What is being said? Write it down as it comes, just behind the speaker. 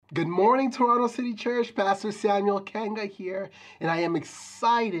Good morning, Toronto City Church. Pastor Samuel Kanga here, and I am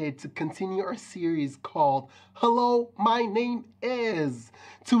excited to continue our series called Hello, My Name Is.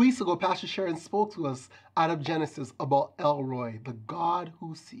 2 weeks ago, Pastor Sharon spoke to us out of Genesis about El Roi, the God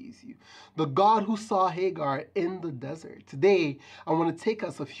who sees you, the God who saw Hagar in the desert. Today, I want to take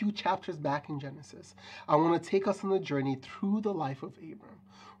us a few chapters back in Genesis. I want to take us on the journey through the life of Abram.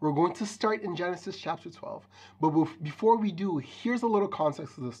 We're going to start in Genesis chapter 12. But before we do, here's a little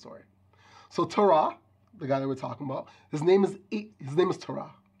context of the story. So Terah, the guy that we're talking about, his name is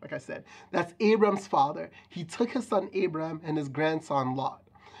Terah, like I said. That's Abram's father. He took his son Abram and his grandson Lot,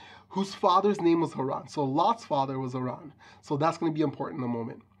 whose father's name was Haran. So Lot's father was Haran. So that's going to be important in a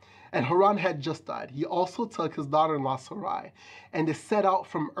moment. And Haran had just died. He also took his daughter-in-law Sarai, and they set out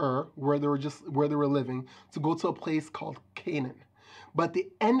from Ur, where they were living, to go to a place called Canaan. But they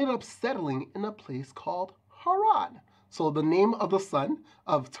ended up settling in a place called Haran. So the name of the son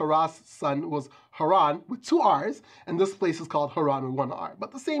of Terah's son was Haran with 2 R's, and this place is called Haran with 1 R.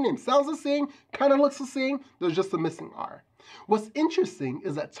 But the same name, sounds the same, kind of looks the same, there's just a missing R. What's interesting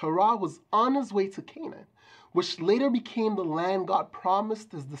is that Terah was on his way to Canaan, which later became the land God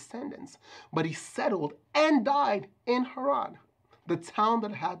promised his descendants, but he settled and died in Haran, the town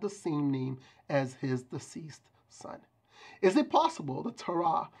that had the same name as his deceased son. Is it possible that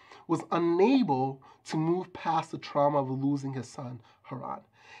Terah was unable to move past the trauma of losing his son, Haran,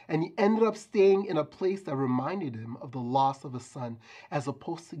 and he ended up staying in a place that reminded him of the loss of his son as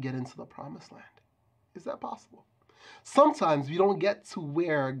opposed to get into the promised land? Is that possible? Sometimes we don't get to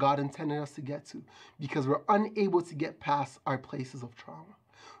where God intended us to get to because we're unable to get past our places of trauma.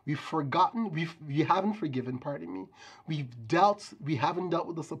 We haven't forgiven, pardon me. We haven't dealt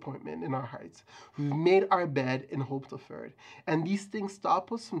with disappointment in our hearts. We've made our bed and hope deferred. And these things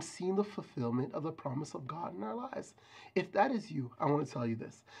stop us from seeing the fulfillment of the promise of God in our lives. If that is you, I want to tell you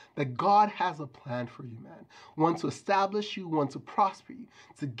this, that God has a plan for you, man. One to establish you, one to prosper you,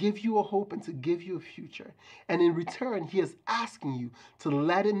 to give you a hope and to give you a future. And in return, he is asking you to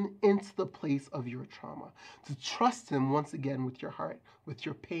let him into the place of your trauma, to trust him once again with your heart, with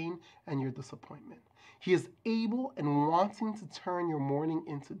your pain and your disappointment. He is able and wanting to turn your mourning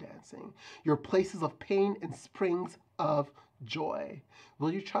into dancing, your places of pain and springs of joy.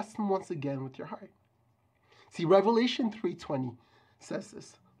 Will you trust him once again with your heart? See, Revelation 3:20 says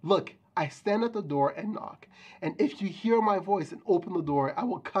this. Look, I stand at the door and knock. And if you hear my voice and open the door, I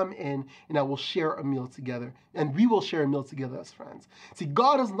will come in and I will share a meal together. And we will share a meal together as friends. See,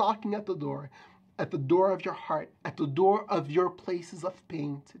 God is knocking at the door of your heart, at the door of your places of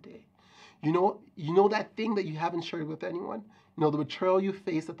pain today. You know that thing that you haven't shared with anyone? You know, the betrayal you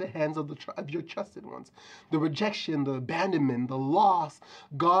face at the hands of your trusted ones, the rejection, the abandonment, the loss.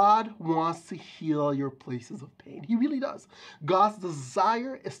 God wants to heal your places of pain. He really does. God's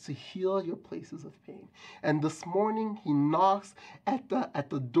desire is to heal your places of pain. And this morning, he knocks at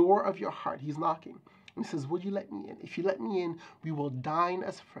the door of your heart. He's knocking. And he says, will you let me in? If you let me in, we will dine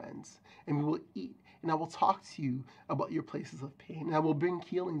as friends and we will eat. And I will talk to you about your places of pain. And I will bring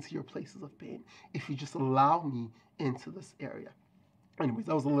healing to your places of pain if you just allow me into this area. Anyways,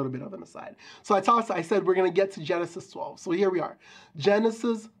 that was a little bit of an aside. So I said we're going to get to Genesis 12. So here we are.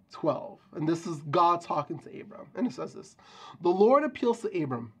 Genesis 12. And this is God talking to Abram. And it says this. The Lord appeals to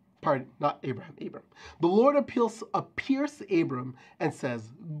Abram. Not Abraham, Abram. The Lord appears to Abram and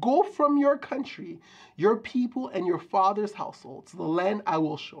says, go from your country, your people, and your father's household to the land I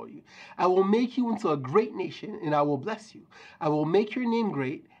will show you. I will make you into a great nation, and I will bless you. I will make your name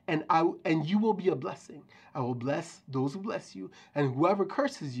great, and you will be a blessing. I will bless those who bless you, and whoever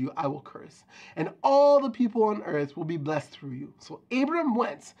curses you, I will curse. And all the people on earth will be blessed through you. So Abram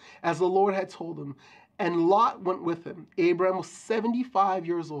went as the Lord had told him, and Lot went with him. Abram was 75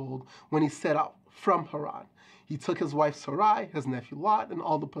 years old when he set out from Haran. He took his wife Sarai, his nephew Lot, and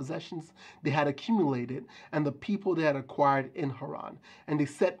all the possessions they had accumulated and the people they had acquired in Haran. And they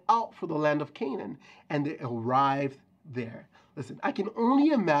set out for the land of Canaan, and they arrived there. Listen, I can only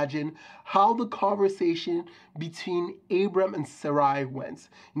imagine how the conversation between Abram and Sarai went.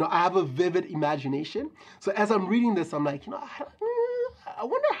 I have a vivid imagination. So as I'm reading this, I'm like, I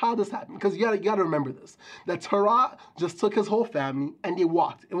wonder how this happened, because you gotta remember this, that Terah just took his whole family and they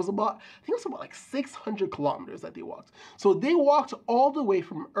walked. I think it was about like 600 kilometers that they walked. So they walked all the way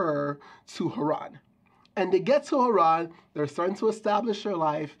from Ur to Haran. And they get to Haran, they're starting to establish their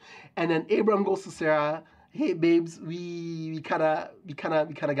life, and then Abram goes to Sarah, hey babes, we kinda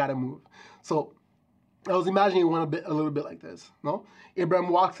gotta move. So I was imagining it a little bit like this, no? Abram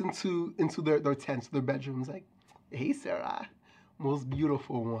walks into their tents, their bedrooms, like, hey Sarah, most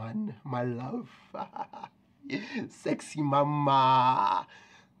beautiful one, my love. Sexy mama.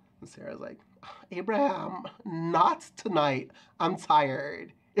 And Sarah's like, Abraham, not tonight. I'm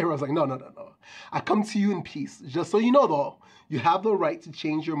tired. Abraham's like, no. I come to you in peace. Just so you know, though, you have the right to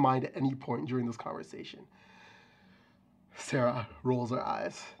change your mind at any point during this conversation. Sarah rolls her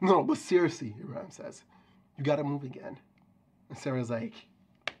eyes. No, but seriously, Abraham says, you got to move again. And Sarah's like,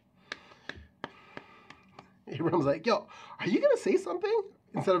 Abraham's like, yo, are you going to say something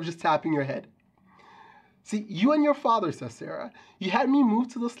instead of just tapping your head? See, you and your father, says Sarah, you had me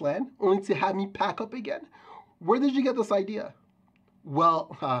move to this land only to have me pack up again. Where did you get this idea?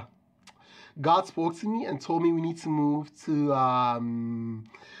 Well, God spoke to me and told me we need to move to,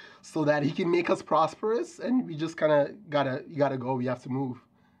 so that he can make us prosperous, and we just kind of you gotta go, we have to move.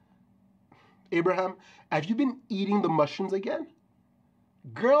 Abraham, have you been eating the mushrooms again?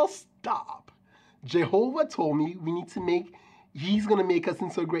 Girl, stop. Jehovah told me he's gonna make us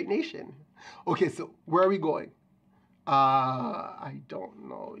into a great nation. Okay, so where are we going? I don't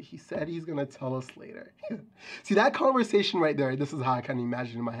know. He said he's going to tell us later. See, that conversation right there, this is how I kind of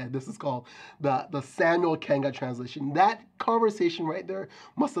imagine in my head. This is called the Samuel Kenga translation. That conversation right there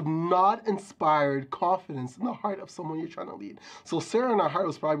must have not inspired confidence in the heart of someone you're trying to lead. So Sarah in her heart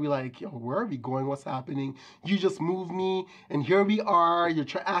was probably like, yo, where are we going? What's happening? You just moved me, and here we are. You're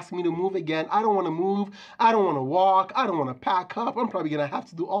asking me to move again. I don't want to move. I don't want to walk. I don't want to pack up. I'm probably going to have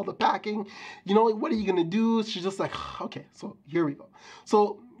to do all the packing. You know, what are you going to do? She's just like, okay, so here we go.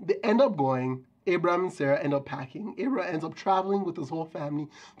 So they end up going, Abraham and Sarah end up packing. Abraham ends up traveling with his whole family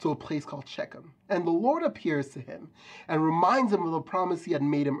to a place called Shechem. And the Lord appears to him and reminds him of the promise he had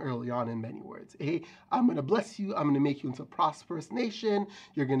made him early on in many words. Hey, I'm going to bless you. I'm going to make you into a prosperous nation.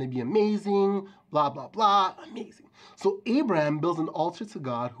 You're going to be amazing, blah, blah, blah. Amazing. So Abraham builds an altar to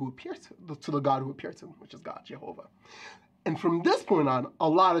God who appears to the God who appeared to him, which is God, Jehovah. And from this point on, a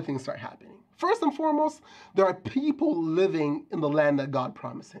lot of things start happening. First and foremost, there are people living in the land that God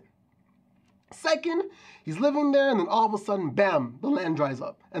promised him. Second, he's living there, and then all of a sudden, bam, the land dries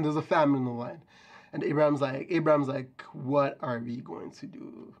up, and there's a famine in the land. And Abraham's like, what are we going to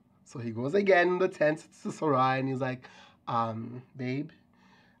do? So he goes again in the tent to Sarai, and he's like, babe,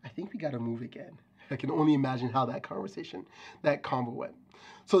 I think we got to move again. I can only imagine how that convo went.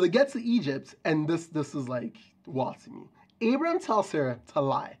 So they get to Egypt, and this is like wild to me. Abraham tells Sarah to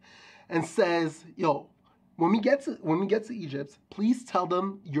lie and says, yo, when we get to Egypt, please tell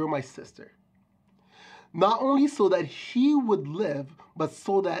them you're my sister. Not only so that he would live, but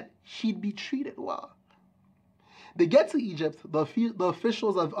so that he'd be treated well. They get to Egypt, the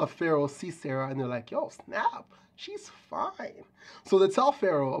officials of Pharaoh see Sarah, and they're like, yo, snap, she's fine. So they tell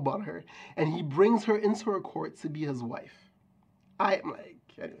Pharaoh about her, and he brings her into her court to be his wife.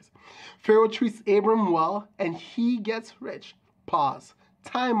 Anyways. Pharaoh treats Abram well, and he gets rich. Pause.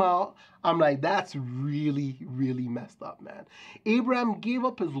 Time out. I'm like, that's really, really messed up, man. Abraham gave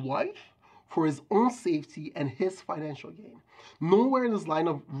up his wife for his own safety and his financial gain. Nowhere in his line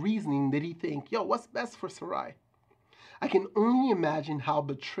of reasoning did he think, yo, what's best for Sarai? I can only imagine how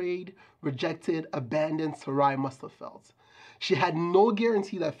betrayed, rejected, abandoned Sarai must have felt. She had no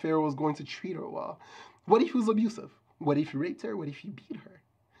guarantee that Pharaoh was going to treat her well. What if he was abusive? What if he raped her? What if he beat her?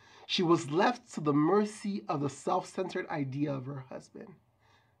 She was left to the mercy of the self-centered idea of her husband.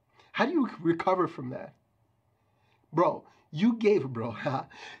 How do you recover from that? Bro,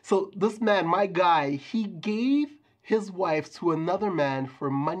 So this man, my guy, he gave his wife to another man for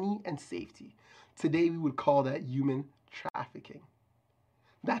money and safety. Today we would call that human trafficking.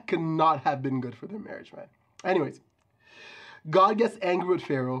 That could not have been good for their marriage, man. Anyways, God gets angry with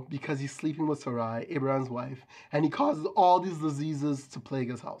Pharaoh because he's sleeping with Sarai, Abraham's wife, and he causes all these diseases to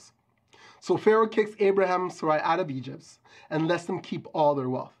plague his house. So Pharaoh kicks Abraham and Sarai out of Egypt and lets them keep all their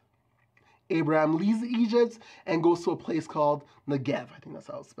wealth. Abraham leaves Egypt and goes to a place called Negev. I think that's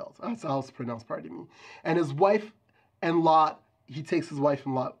how it's spelled. That's how it's pronounced, pardon me. And his wife and Lot, he takes his wife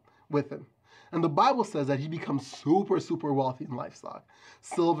and Lot with him. And the Bible says that he becomes super, super wealthy in livestock,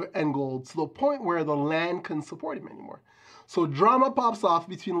 silver and gold, to the point where the land couldn't support him anymore. So drama pops off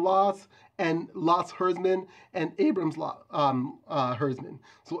between Lot's herdsman and Abram's herdsman.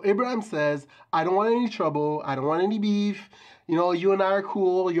 So Abraham says, I don't want any trouble. I don't want any beef. You know, you and I are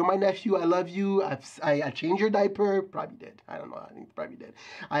cool. You're my nephew. I love you. I changed your diaper. Probably did. I don't know. I think probably did.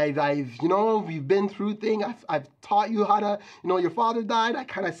 We've been through things. I've taught you how to, your father died. I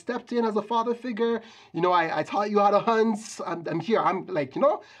kind of stepped in as a father figure. I taught you how to hunt. I'm here. I'm like,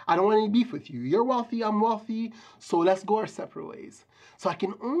 I don't want any beef with you. You're wealthy. I'm wealthy. So let's go our separate ways. So I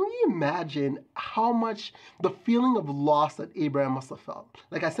can only imagine how much the feeling of loss that Abraham must have felt.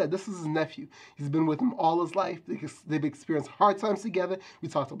 Like I said, this is his nephew. He's been with him all his life. They've experienced hard times together. We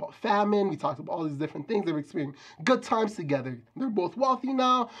talked about famine. We talked about all these different things. They've experienced good times together. They're both wealthy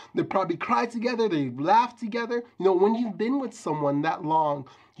now. They probably cried together. They laughed together. You know, when you've been with someone that long,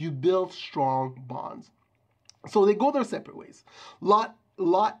 you build strong bonds. So they go their separate ways. Lot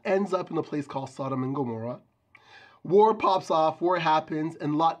ends up in a place called Sodom and Gomorrah. War pops off, war happens,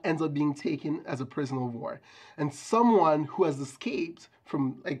 and Lot ends up being taken as a prisoner of war. And someone who has escaped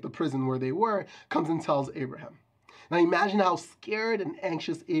from like the prison where they were comes and tells Abraham. Now imagine how scared and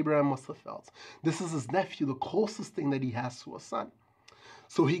anxious Abraham must have felt. This is his nephew, the closest thing that he has to a son.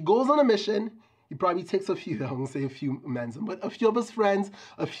 So he goes on a mission. He probably takes a few, I won't say a few men, but a few of his friends,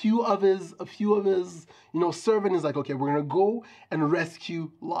 a few of his, servant is like, okay, we're gonna go and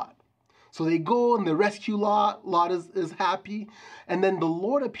rescue Lot. So they go and they rescue Lot. Lot is happy. And then the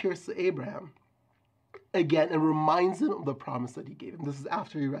Lord appears to Abraham again and reminds him of the promise that he gave him. This is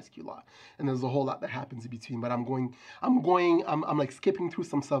after he rescued Lot. And there's a whole lot that happens in between, but I'm like skipping through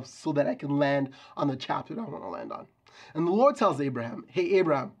some stuff so that I can land on the chapter that I want to land on. And the Lord tells Abraham, hey,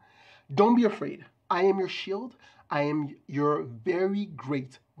 Abraham, don't be afraid. I am your shield. I am your very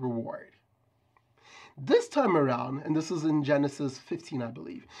great reward. This time around, and this is in Genesis 15, I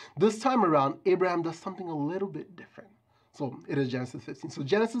believe, this time around, Abraham does something a little bit different. So it is Genesis 15. So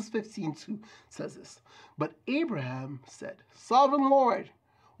Genesis 15:2 says this. But Abraham said, Sovereign Lord,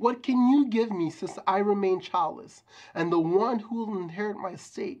 what can you give me since I remain childless? And the one who will inherit my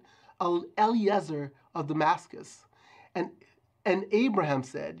estate, Eliezer of Damascus. And Abraham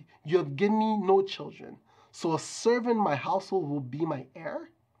said, you have given me no children, so a servant in my household will be my heir?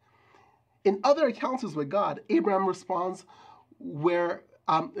 In other encounters with God, Abraham's response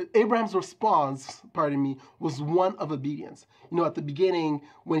was one of obedience. You know, at the beginning,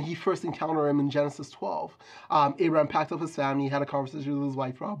 when he first encountered him in Genesis 12, Abraham packed up his family, had a conversation with his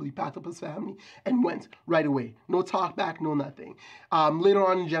wife, probably packed up his family, and went right away. No talk back, no nothing. Later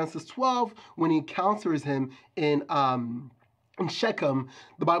on in Genesis 12, when he encounters him in Shechem,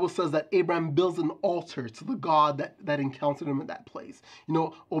 the Bible says that Abraham builds an altar to the God that encountered him in that place. You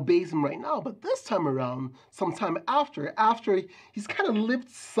know, obeys him right now. But this time around, sometime after he's kind of lived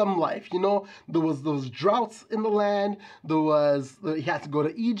some life. You know, there was those droughts in the land. He had to go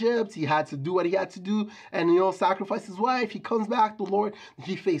to Egypt. He had to do what he had to do, and sacrifice his wife. He comes back.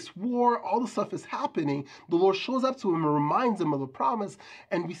 He faced war. All the stuff is happening. The Lord shows up to him and reminds him of the promise,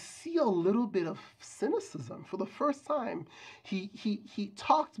 and we see a little bit of cynicism for the first time. He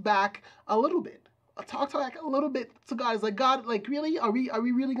talked back a little bit. To God. He's like, God, like, really? Are we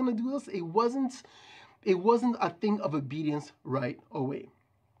really gonna do this? It wasn't a thing of obedience right away.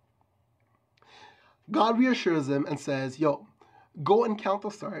 God reassures him and says, yo, go and count the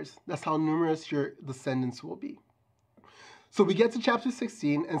stars. That's how numerous your descendants will be. So we get to chapter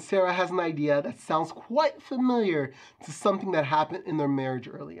 16, and Sarah has an idea that sounds quite familiar to something that happened in their marriage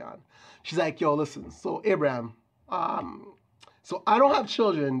early on. She's like, yo, listen, so Abraham, so I don't have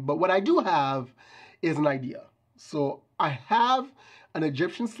children, but what I do have is an idea. So I have an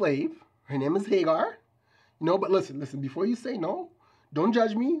Egyptian slave. Her name is Hagar. But listen, before you say no, don't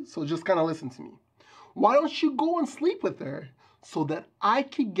judge me. So just kind of listen to me. Why don't you go and sleep with her so that I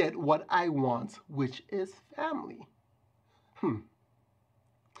could get what I want, which is family?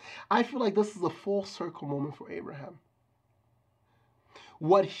 I feel like this is a full circle moment for Abraham.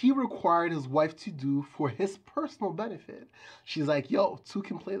 What he required his wife to do for his personal benefit. She's like, yo, two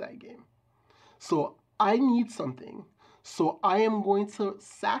can play that game. So I need something. So I am going to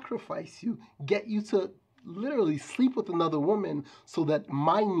sacrifice you, get you to literally sleep with another woman so that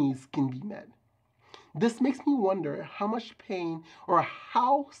my needs can be met. This makes me wonder how much pain, or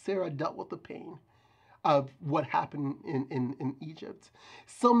how Sarah dealt with the pain of what happened in Egypt.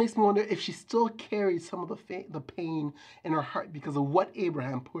 Still makes me wonder if she still carried some of the pain in her heart because of what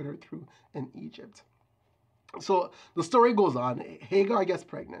Abraham put her through in Egypt. So the story goes on. Hagar gets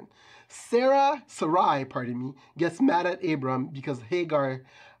pregnant. Sarai, gets mad at Abraham because Hagar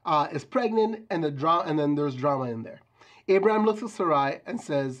is pregnant, and then there's drama in there. Abraham looks at Sarai and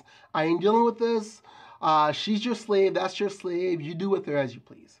says, I ain't dealing with this. She's your slave. That's your slave. You do with her as you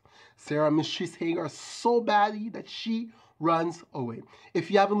please. Sarah mistreats Hagar so badly that she runs away.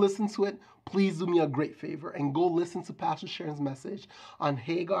 If you haven't listened to it, please do me a great favor and go listen to Pastor Sharon's message on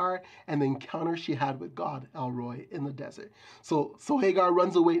Hagar and the encounter she had with God, Elroy, in the desert. So Hagar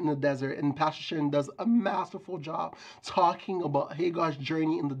runs away in the desert, and Pastor Sharon does a masterful job talking about Hagar's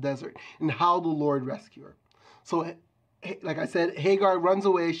journey in the desert and how the Lord rescued her. So like I said, Hagar runs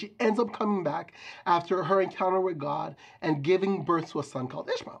away. She ends up coming back after her encounter with God and giving birth to a son called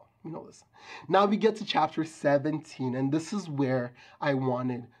Ishmael. You know this. Now we get to chapter 17, and this is where I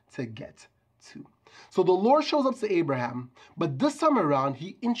wanted to get to. So the Lord shows up to Abraham, but this time around,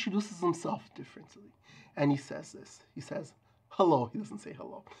 he introduces himself differently. And he says this. He says, hello. He doesn't say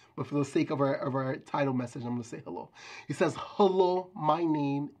hello, but for the sake of our title message, I'm going to say hello. He says, hello, my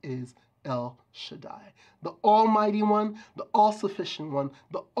name is El Shaddai, the Almighty One, the All-Sufficient One,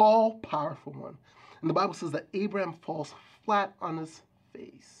 the All-Powerful One. And the Bible says that Abraham falls flat on his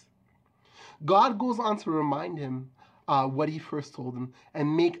face. God goes on to remind him what he first told him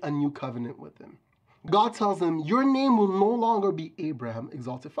and make a new covenant with him. God tells him, your name will no longer be Abraham,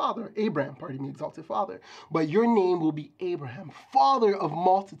 exalted father, exalted father, but your name will be Abraham, father of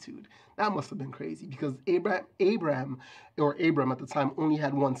multitude. That must have been crazy because Abram at the time only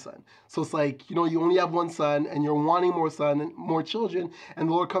had one son. So it's like, you only have one son and you're wanting more son and more children. And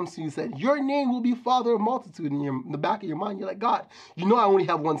the Lord comes to you and said, your name will be father of multitude. And in the back of your mind, you're like, God, I only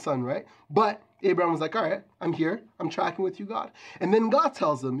have one son, right? But Abraham was like, all right, I'm here. I'm tracking with you, God. And then God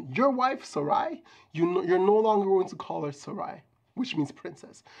tells him, your wife, Sarai, you're no longer going to call her Sarai, which means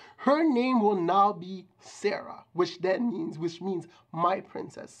princess. Her name will now be Sarah, which means my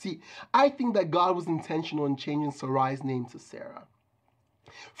princess. See, I think that God was intentional in changing Sarai's name to Sarah.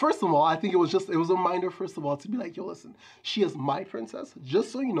 First of all, I think it was a reminder, first of all, to be like, yo, listen, she is my princess.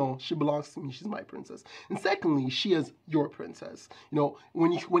 Just so you know, she belongs to me. She's my princess. And secondly, she is your princess.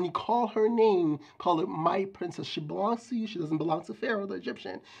 When you call her name, call her my princess. She belongs to you. She doesn't belong to Pharaoh, the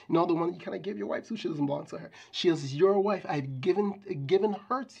Egyptian. The one that you kind of give your wife to, she doesn't belong to her. She is your wife. I've given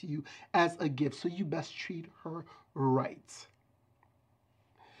her to you as a gift, so you best treat her right.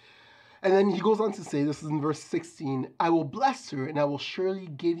 And then he goes on to say, this is in verse 16, I will bless her and I will surely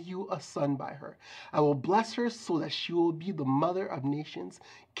give you a son by her. I will bless her so that she will be the mother of nations.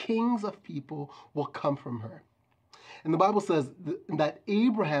 Kings of people will come from her. And the Bible says that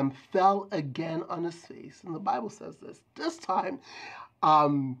Abraham fell again on his face. And the Bible says this time,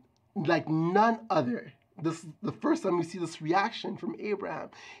 like none other. This is the first time we see this reaction from Abraham.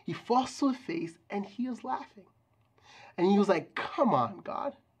 He falls to his face and he is laughing. And he was like, come on,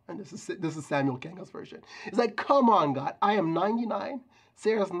 God. And this is Samuel Kenga's version. It's like, come on, God. I am 99.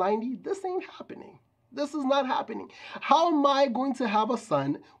 Sarah's 90. This ain't happening. This is not happening. How am I going to have a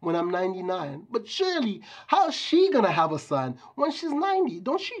son when I'm 99? But surely, how is she going to have a son when she's 90?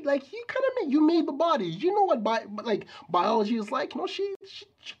 Don't she, you made the body. You know what biology is like. She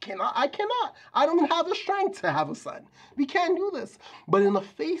cannot, I cannot. I don't even have the strength to have a son. We can't do this. But in the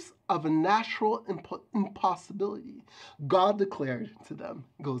face of a natural impossibility, God declared to them,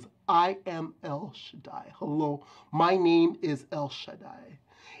 goes, I am El Shaddai. Hello, my name is El Shaddai.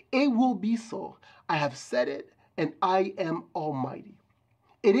 It will be so. I have said it, and I am Almighty.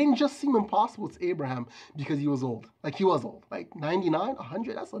 It didn't just seem impossible to Abraham because he was old. He was old. 99,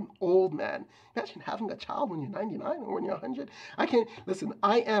 100, that's an old man. Imagine having a child when you're 99 or when you're 100. I can't, listen,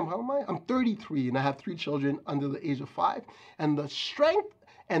 how am I? I'm 33, and I have 3 children under the age of 5. And the strength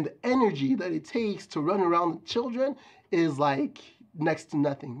and the energy that it takes to run around the children is next to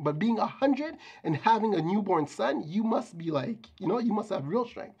nothing. But being 100 and having a newborn son, you must be you must have real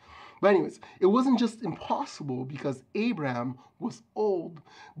strength. But anyways, it wasn't just impossible because Abraham was old,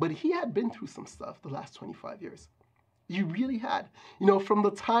 but he had been through some stuff the last 25 years. He really had. From the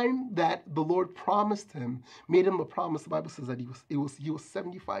time that the Lord promised him, made him a promise, the Bible says that he was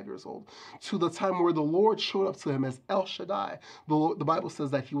 75 years old, to the time where the Lord showed up to him as El Shaddai. The Bible says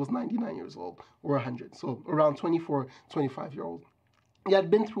that he was 99 years old or 100, so around 24, 25-year-old. He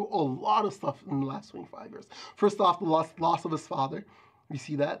had been through a lot of stuff in the last 25 years. First off, the loss of his father. We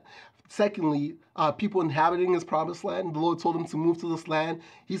see that. Secondly, people inhabiting his promised land. The Lord told him to move to this land.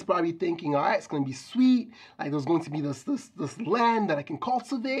 He's probably thinking, all right, it's going to be sweet. There's going to be this land that I can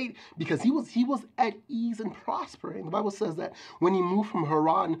cultivate, because he was at ease and prospering. The Bible says that when he moved from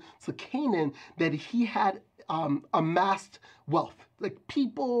Haran to Canaan, that he had amassed wealth,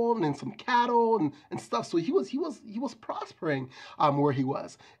 people and some cattle and stuff. So he was prospering where he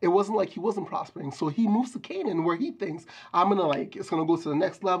was. It wasn't like he wasn't prospering. So he moves to Canaan, where he thinks, it's gonna go to the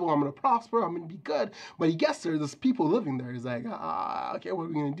next level. I'm gonna prosper. I'm gonna be good. But he gets there. There's people living there. He's like, okay, what are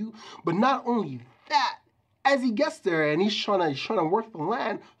we gonna do? But not only that, as he gets there and he's trying to work the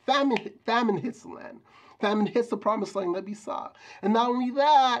land, famine hits the land. Famine hits the promised land that we saw. And not only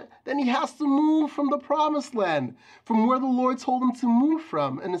that, then he has to move from the promised land, from where the Lord told him to move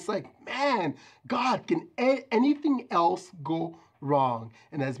from. And it's like, man, God, can anything else go wrong.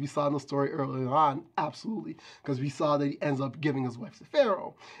 And as we saw in the story earlier on, absolutely, because we saw that he ends up giving his wife to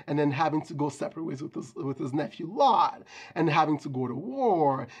Pharaoh, and then having to go separate ways with his nephew Lot, and having to go to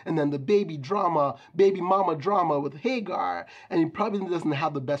war, and then the baby mama drama with Hagar, and he probably doesn't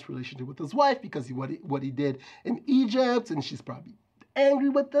have the best relationship with his wife because what he did in Egypt, and she's probably angry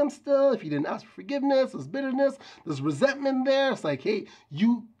with them still. If he didn't ask for forgiveness, there's bitterness, there's resentment there. It's like, hey,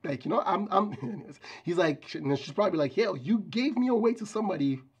 you, like, I'm he's like, and she's probably like, hey, you gave me away to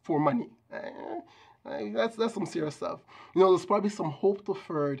somebody for money. That's some serious stuff. There's probably some hope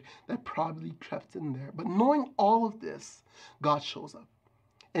deferred that probably crept in there. But knowing all of this, God shows up.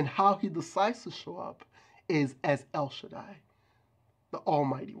 And how he decides to show up is as El Shaddai, the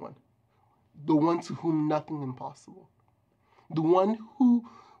Almighty One, the one to whom nothing is impossible. The one who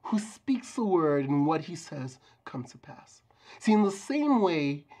speaks the word and what he says come to pass. See, in the same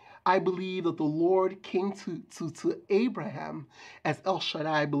way, I believe that the Lord came to Abraham as El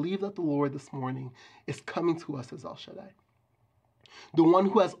Shaddai. I believe that the Lord this morning is coming to us as El Shaddai. The one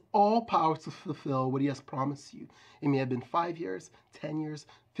who has all power to fulfill what he has promised you. It may have been 5 years, 10 years,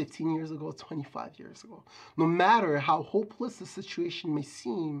 15 years ago, 25 years ago. No matter how hopeless the situation may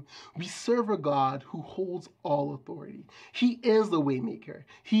seem, we serve a God who holds all authority. He is the waymaker.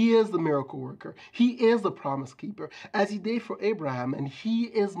 He is the miracle worker. He is the promise keeper, as he did for Abraham, and he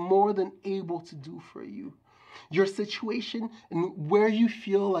is more than able to do for you. Your situation and where you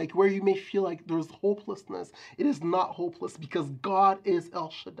may feel like there's hopelessness, it is not hopeless because God is El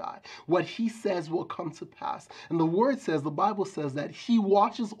Shaddai. What he says will come to pass. And the Bible says that he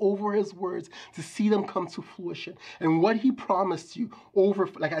watches over his words to see them come to fruition. And what he promised you over,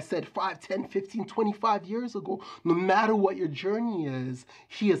 like I said, 5, 10, 15, 25 years ago, no matter what your journey is,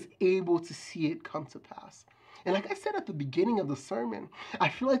 he is able to see it come to pass. And like I said at the beginning of the sermon, I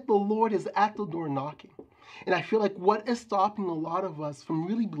feel like the Lord is at the door knocking. And I feel like what is stopping a lot of us from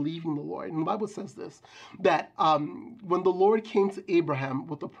really believing the Lord, and the Bible says this, that when the Lord came to Abraham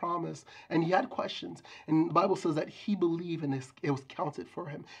with the promise, and he had questions, and the Bible says that he believed and it was counted for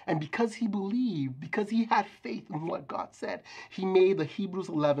him. And because he believed, because he had faith in what God said, he made the Hebrews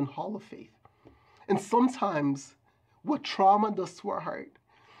 11 hall of faith. And sometimes what trauma does to our heart,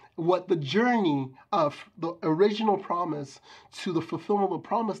 what the journey of the original promise to the fulfillment of the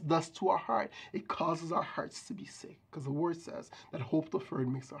promise does to our heart, it causes our hearts to be sick. Because the word says that hope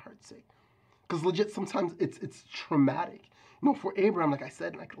deferred makes our heart sick. Because legit, sometimes it's traumatic. For Abraham, like I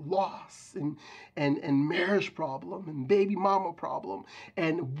said, like loss and marriage problem and baby mama problem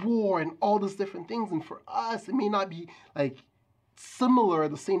and war and all these different things. And for us, it may not be like similar,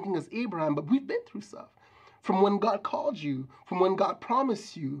 the same thing as Abraham, but we've been through stuff. From when God called you, from when God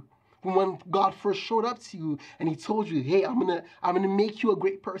promised you, from when God first showed up to you and he told you, hey, I'm gonna make you a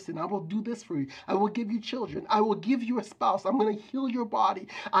great person. I will do this for you. I will give you children. I will give you a spouse. I'm gonna heal your body.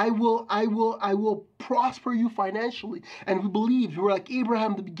 I will prosper you financially. And we believed. We were like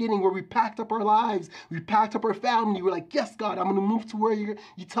Abraham at the beginning, where we packed up our lives, we packed up our family. We're like, yes, God, I'm gonna move to where you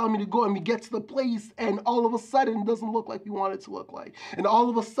tell me to go. And we get to the place, and all of a sudden, it doesn't look like we want it to look like. And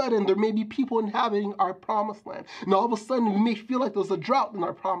all of a sudden, there may be people inhabiting our promised land. And all of a sudden, we may feel like there's a drought in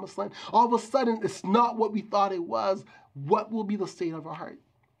our promised land. All of a sudden, it's not what we thought it was. What will be the state of our heart?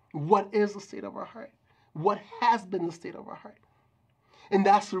 What is the state of our heart? What has been the state of our heart? And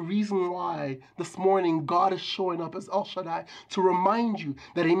that's the reason why this morning God is showing up as El Shaddai to remind you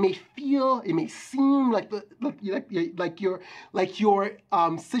that it may seem like your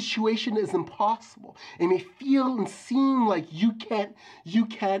situation is impossible. It may feel and seem like you can't.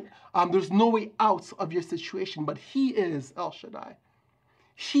 There's no way out of your situation, but He is El Shaddai.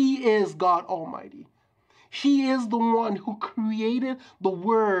 He is God Almighty. He is the one who created the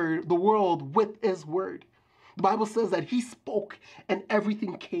world with His word. The Bible says that He spoke and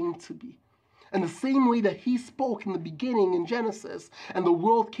everything came to be. And the same way that He spoke in the beginning in Genesis and the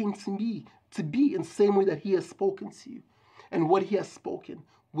world came to be in the same way that He has spoken to you. And what He has spoken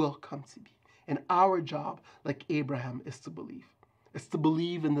will come to be. And our job, like Abraham, is to believe. It's to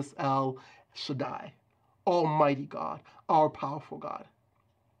believe in this El Shaddai, Almighty God, our powerful God.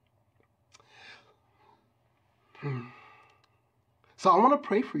 So I want to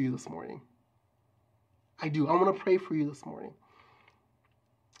pray for you this morning. I do. I want to pray for you this morning.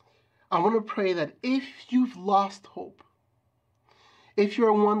 I want to pray that if you've lost hope, if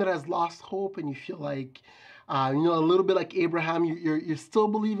you're one that has lost hope and you feel like, a little bit like Abraham, you're still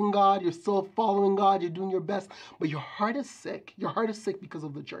believing God, you're still following God, you're doing your best, but your heart is sick. Your heart is sick because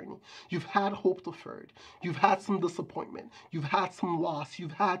of the journey. You've had hope deferred. You've had some disappointment. You've had some loss.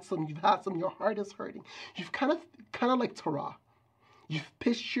 You've had some, your heart is hurting. You've kind of like Terah. You've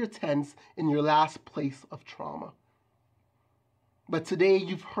pitched your tents in your last place of trauma. But today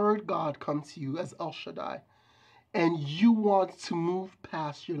you've heard God come to you as El Shaddai, and you want to move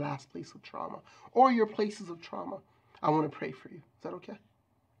past your last place of trauma or your places of trauma. I want to pray for you. Is that okay?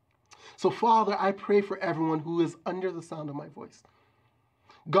 So, Father, I pray for everyone who is under the sound of my voice.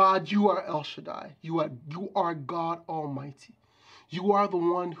 God, you are El Shaddai. You are God Almighty. You are the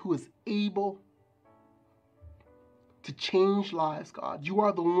one who is able to change lives, God. You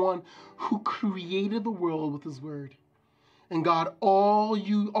are the one who created the world with his word. And God, all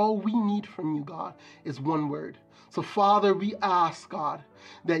we need from you, God, is one word. So, Father, we ask, God,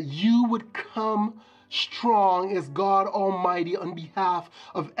 that you would come strong as God Almighty on behalf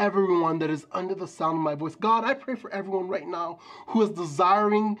of everyone that is under the sound of my voice. God, I pray for everyone right now who is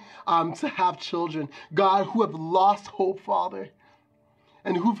desiring to have children. God, who have lost hope, Father,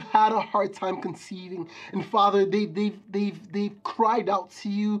 and who've had a hard time conceiving. And Father, they've cried out to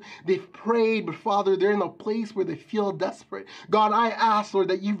you, they've prayed, but Father, they're in a place where they feel desperate. God, I ask, Lord,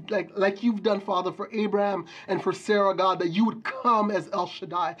 that you've like you've done, Father, for Abraham and for Sarah, God, that you would come as El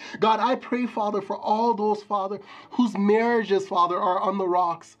Shaddai. God, I pray, Father, for all those, Father, whose marriages, Father, are on the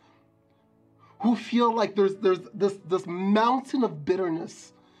rocks, who feel like there's this mountain of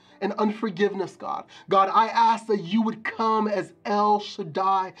bitterness and unforgiveness, God. God, I ask that you would come as El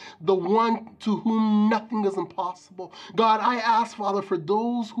Shaddai, the one to whom nothing is impossible. God, I ask, Father, for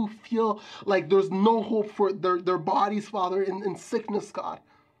those who feel like there's no hope for their bodies, Father, in sickness, God.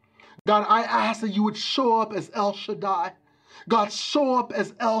 God, I ask that you would show up as El Shaddai. God, show up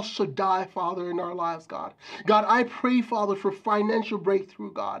as El Shaddai, Father, in our lives, God. God, I pray, Father, for financial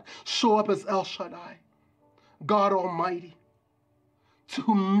breakthrough, God. Show up as El Shaddai, God Almighty, to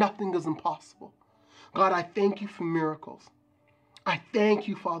whom nothing is impossible. God, I thank you for miracles. I thank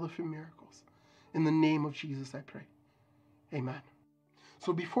you, Father, for miracles. In the name of Jesus, I pray. Amen.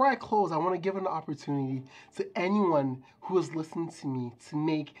 So before I close, I want to give an opportunity to anyone who is listening to me to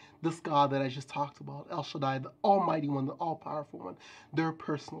make this God that I just talked about, El Shaddai, the Almighty One, the All-Powerful One, their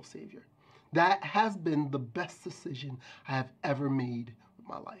personal Savior. That has been the best decision I have ever made with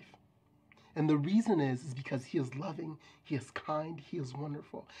my life. And the reason is because he is loving, he is kind, he is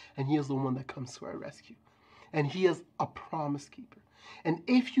wonderful, and he is the one that comes to our rescue. And he is a promise keeper. And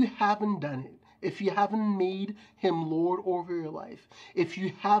if you haven't done it, if you haven't made him Lord over your life, if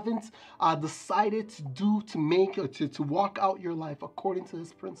you haven't decided to walk out your life according to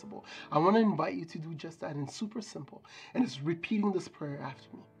his principle, I want to invite you to do just that. And it's super simple. And it's repeating this prayer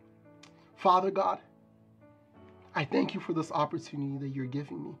after me. Father God, I thank you for this opportunity that you're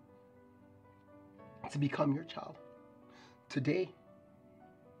giving me to become your child. Today,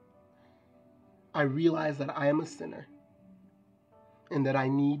 I realize that I am a sinner and that I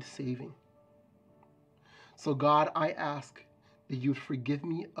need saving. So God, I ask that you would forgive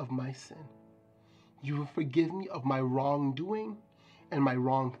me of my sin. You would forgive me of my wrongdoing and my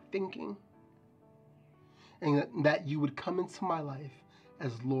wrong thinking, and that you would come into my life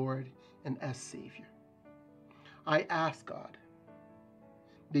as Lord and as Savior. I ask, God,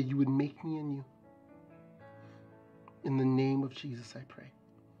 that you would make me anew. In the name of Jesus, I pray.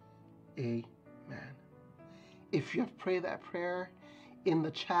 Amen. If you have prayed that prayer in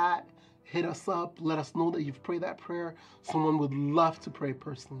the chat, hit us up. Let us know that you've prayed that prayer. Someone would love to pray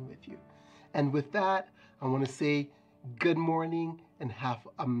personally with you. And with that, I want to say good morning and have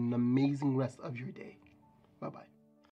an amazing rest of your day. Bye-bye.